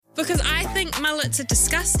because I think mullets are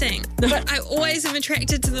disgusting, but I always am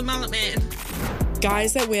attracted to the mullet man.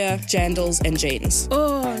 Guys that wear jandals and jeans.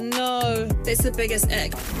 Oh no, that's the biggest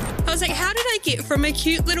ick. I was like, how did I get from a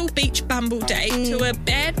cute little beach bumble date to a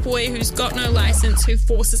bad boy who's got no license who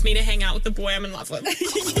forces me to hang out with the boy I'm in love with?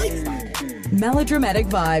 Melodramatic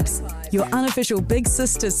Vibes, your unofficial big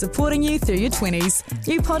sister supporting you through your 20s.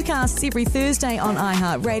 New podcasts every Thursday on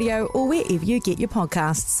iHeartRadio or wherever you get your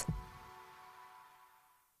podcasts.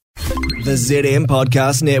 The ZM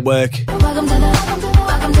Podcast Network.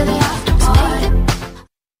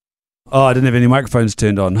 Oh, I didn't have any microphones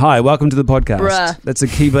turned on. Hi, welcome to the podcast. Bruh. That's a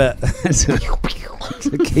key bit. It's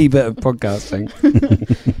a key bit of podcasting.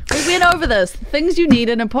 We went over this. Things you need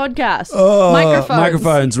in a podcast. Oh,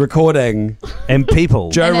 microphones, recording, And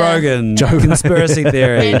people. Joe Rogan, conspiracy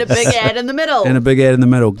theory. And a big ad in the middle. And a big ad in the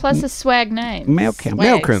middle. Plus a swag name. Malcolm.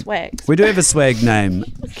 Swag. We do have a swag name.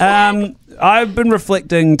 I've been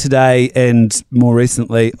reflecting today and more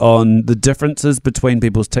recently on the differences between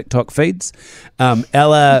people's TikTok feeds.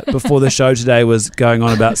 Ella, before the show today, was going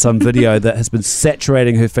on about some video that has been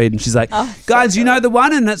saturating her feed, and she's like, guys, you know the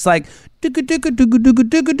one? And it's like, and they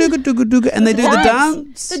do the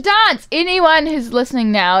dance. The dance. Anyone who's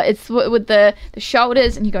listening now, it's with the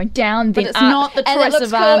shoulders and you're going down, then But it's up, not the and it Troye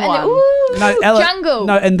looks Sivan cool, one. and then, No, Ella, jungle.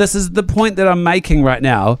 No, and this is the point that I'm making right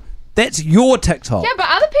now. That's your TikTok. Yeah, but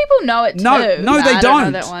other people know it too. No, they I don't. don't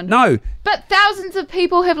know that one. No. But thousands of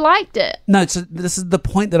people have liked it. No, so this is the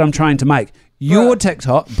point that I'm trying to make. Your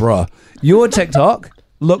TikTok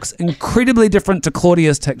looks incredibly different to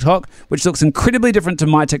Claudia's TikTok, which looks incredibly different to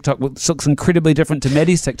my TikTok, which looks incredibly different to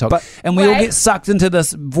Maddie's TikTok. And we all get sucked into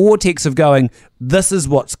this vortex of going, this is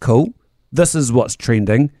what's cool, this is what's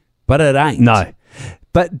trending, but it ain't. No.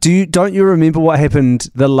 But don't you remember what happened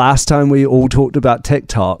the last time we all talked about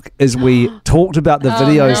TikTok? Is we talked about the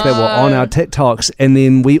videos that were on our TikToks, and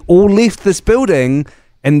then we all left this building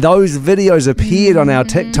and those videos appeared on our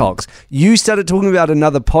TikToks. You started talking about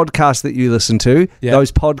another podcast that you listen to. Yep.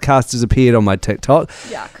 Those podcasters appeared on my TikTok.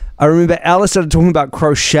 Yuck. I remember Alice started talking about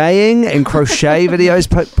crocheting, and crochet videos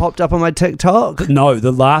popped up on my TikTok. No,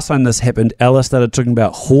 the last time this happened, Ella started talking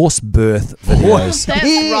about horse birth videos. That's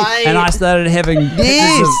right. And I started having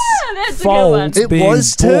pictures That's of a good one. folds It being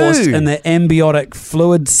was too. forced in the ambiotic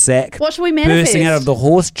fluid sac What should we manifest? bursting out of the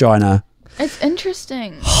horse gina. It's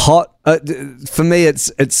interesting. Hot for me, it's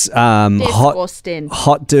hot Austin.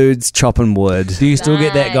 hot dudes chopping wood. Do you still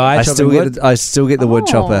get that guy I chopping still wood? get the wood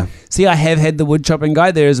chopper. See, I have had the wood chopping guy.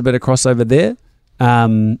 There is a bit of crossover there.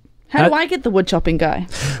 How do I get the wood chopping guy?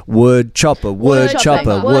 Wood chopper, wood chopping,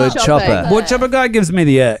 chopper, wood wood chopping. chopper. Wood chopper guy gives me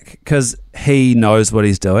the ick because he knows what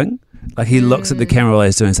he's doing. Like he looks at the camera while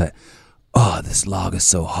he's doing it and say, oh, this log is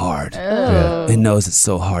so hard. He knows it's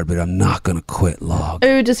so hard, but I'm not going to quit log.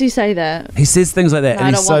 Ooh, does he say that? He says things like that, No,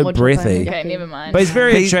 and I he's don't so want wood chopping. breathy. Okay, never mind. But he's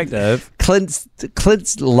very He- attractive.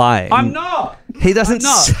 Clint's lying. I'm not. He doesn't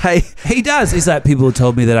not. say. He does. He's like, people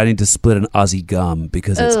told me that I need to split an Aussie gum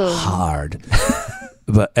because it's hard.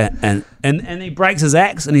 But and he breaks his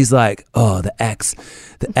axe, and he's like, oh, the axe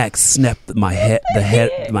snapped my head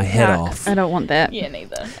off. I don't want that. Yeah,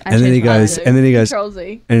 neither. And then he goes, Control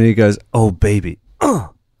Z. and he goes, oh baby.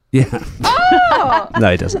 Yeah.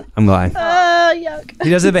 No, he doesn't. I'm lying. Yuck. He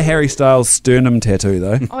does have a Harry Styles sternum tattoo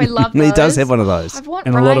though. Oh, I love those. He does have one of those. I want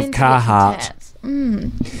And a lot of Ryan to get some Carhartt. tats.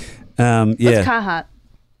 Yeah. What's Carhartt?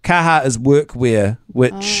 Carhartt is workwear,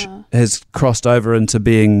 which has crossed over into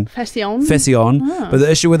being Fashion? fashion. But the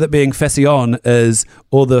issue with it being fashion is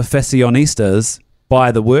all the fashionistas buy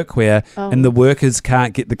the workwear and the workers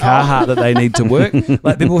can't get the Carhartt that they need to work.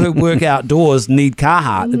 Like people who work outdoors need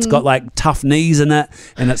Carhartt. It's got like tough knees in it,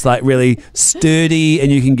 and it's like really sturdy, and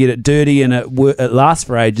you can get it dirty, and it lasts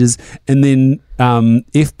for ages. And then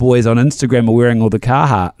F-boys on Instagram are wearing all the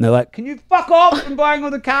Carhartt, and they're like, can you fuck off from buying all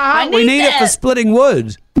the Carhartt? We need it for splitting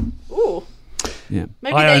wood. Ooh. Yeah.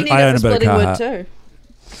 Maybe they need it for splitting wood too.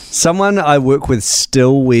 Someone I work with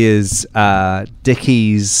still wears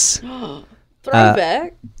Dickies.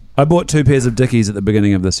 Throwback. I bought 2 pairs of Dickies at the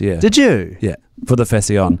beginning of this year. Did you? Yeah, for the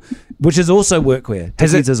fashion, which is also workwear.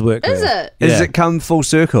 Has Dickies it- is workwear. Is it? Yeah. Has it come full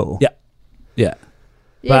circle? Yeah. Yeah.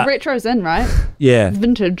 Yeah, But- retro's in, right? Yeah.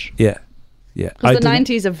 Vintage. Yeah. Yeah. Because the didn't-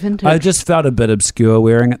 90s are vintage. I just felt a bit obscure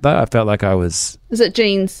wearing it though. I felt like I was. Is it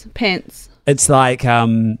jeans, pants, It's like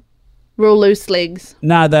real loose legs?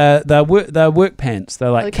 no, they're work pants.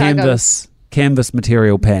 They're like the canvas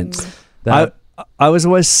material pants. They're- I was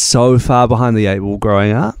always so far behind the 8 ball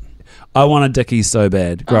growing up. I want a Dickie so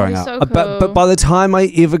bad growing up. So cool. But by the time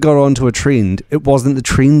I ever got onto a trend, it wasn't the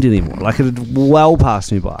trend anymore. Like it had well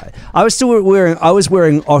passed me by. I was still wearing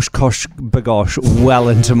Oshkosh Bagosh well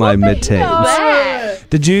into my mid-teens.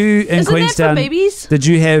 Did you in Isn't Queenstown? that for babies? Did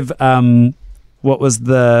you have what was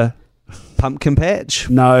the Pumpkin patch.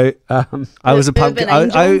 no I was a pumpkin.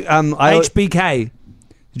 Urban I HBK?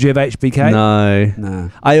 Did you have HBK? No.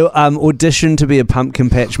 I auditioned to be a pumpkin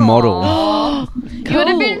patch model. You would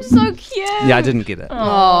have been so cute. Yeah, I didn't get it.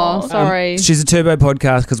 Oh, sorry. She's a turbo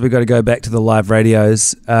podcast because we got to go back to the live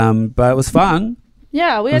radios. But it was fun.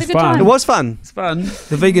 Yeah, we had a good fun. time. It was fun. It's fun.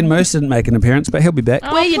 The vegan moose didn't make an appearance, but he'll be back.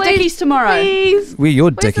 Wear your please, dickies tomorrow. Please. We're your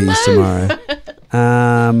Where's the dickies moose?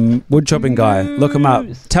 tomorrow. Wood chopping guy. Look him up.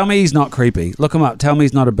 Tell me he's not creepy. Look him up. Tell me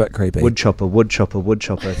he's not a bit creepy. Wood chopper.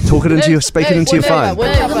 Talk it into your, speak it into your phone.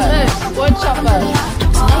 Wood chopper.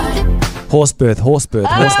 Horse birth.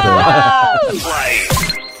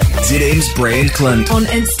 ZM's Bree and Clint. On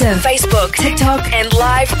Insta, Facebook, TikTok, and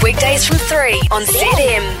live weekdays from 3 on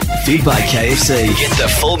ZM. Fed by KFC. Get the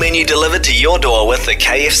full menu delivered to your door with the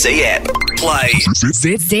KFC app. Play.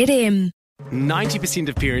 ZM. 90%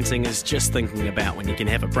 of parenting is just thinking about when you can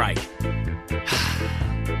have a break.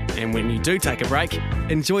 And when you do take a break,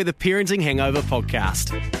 enjoy the Parenting Hangover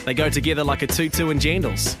podcast. They go together like a tutu and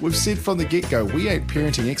jandals. We've said from the get-go, we ain't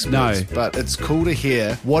parenting experts, but it's cool to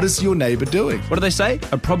hear, what is your neighbour doing? What do they say?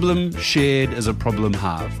 A problem shared is a problem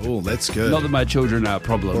halved. Oh, that's good. Not that my children are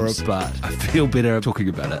problems, but I feel better talking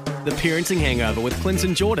about it. The Parenting Hangover with Clint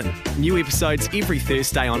and Jordan. New episodes every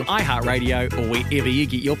Thursday on iHeartRadio or wherever you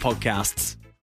get your podcasts.